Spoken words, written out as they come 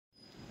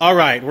All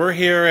right, we're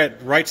here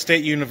at Wright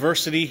State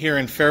University here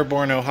in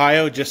Fairborn,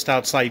 Ohio, just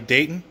outside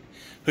Dayton.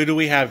 Who do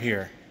we have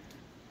here?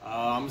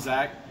 I'm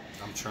Zach.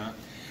 I'm Trent.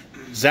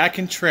 Zach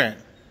and Trent.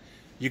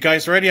 You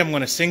guys ready? I'm going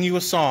to sing you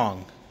a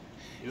song.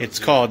 It's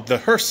called The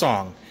Her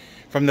Song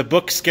from the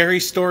book Scary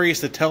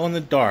Stories to Tell in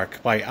the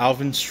Dark by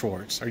Alvin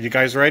Schwartz. Are you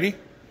guys ready?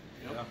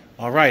 Yep.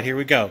 All right, here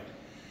we go.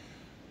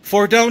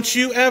 For don't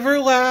you ever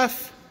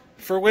laugh,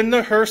 for when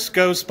the hearse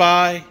goes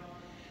by,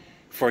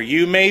 for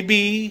you may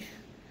be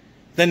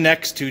the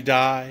next to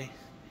die.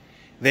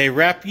 They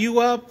wrap you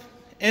up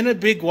in a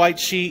big white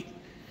sheet,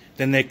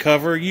 then they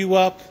cover you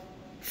up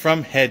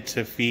from head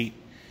to feet.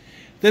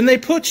 Then they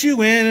put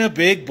you in a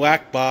big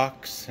black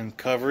box and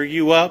cover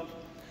you up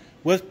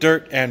with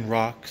dirt and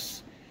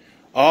rocks.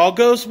 All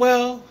goes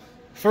well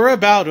for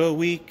about a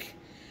week,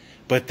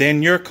 but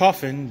then your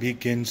coffin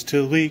begins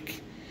to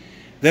leak.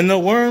 Then the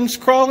worms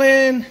crawl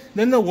in,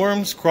 then the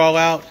worms crawl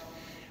out,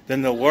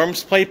 then the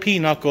worms play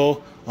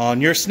pinochle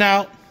on your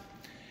snout.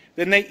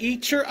 Then they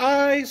eat your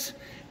eyes,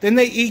 then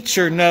they eat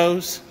your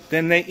nose,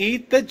 then they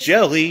eat the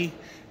jelly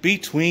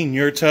between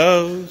your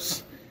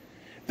toes.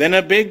 Then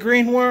a big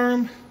green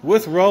worm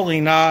with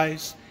rolling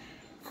eyes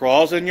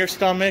crawls in your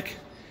stomach,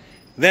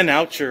 then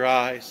out your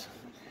eyes.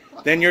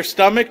 Then your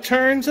stomach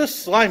turns a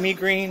slimy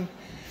green,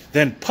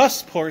 then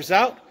pus pours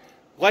out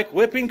like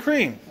whipping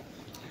cream.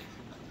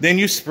 Then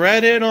you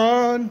spread it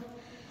on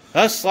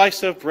a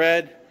slice of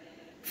bread,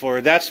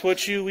 for that's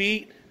what you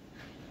eat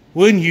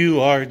when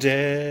you are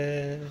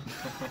dead.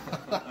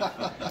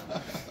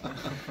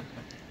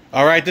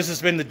 All right, this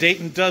has been the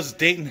Dayton Does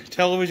Dayton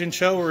television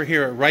show. We're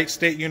here at Wright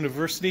State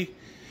University.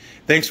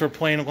 Thanks for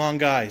playing along,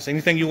 guys.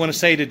 Anything you want to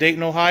say to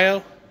Dayton,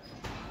 Ohio?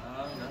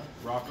 No.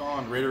 Rock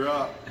on, Raider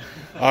up.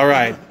 All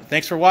right.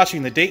 Thanks for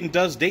watching the Dayton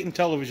Does Dayton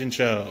television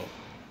show.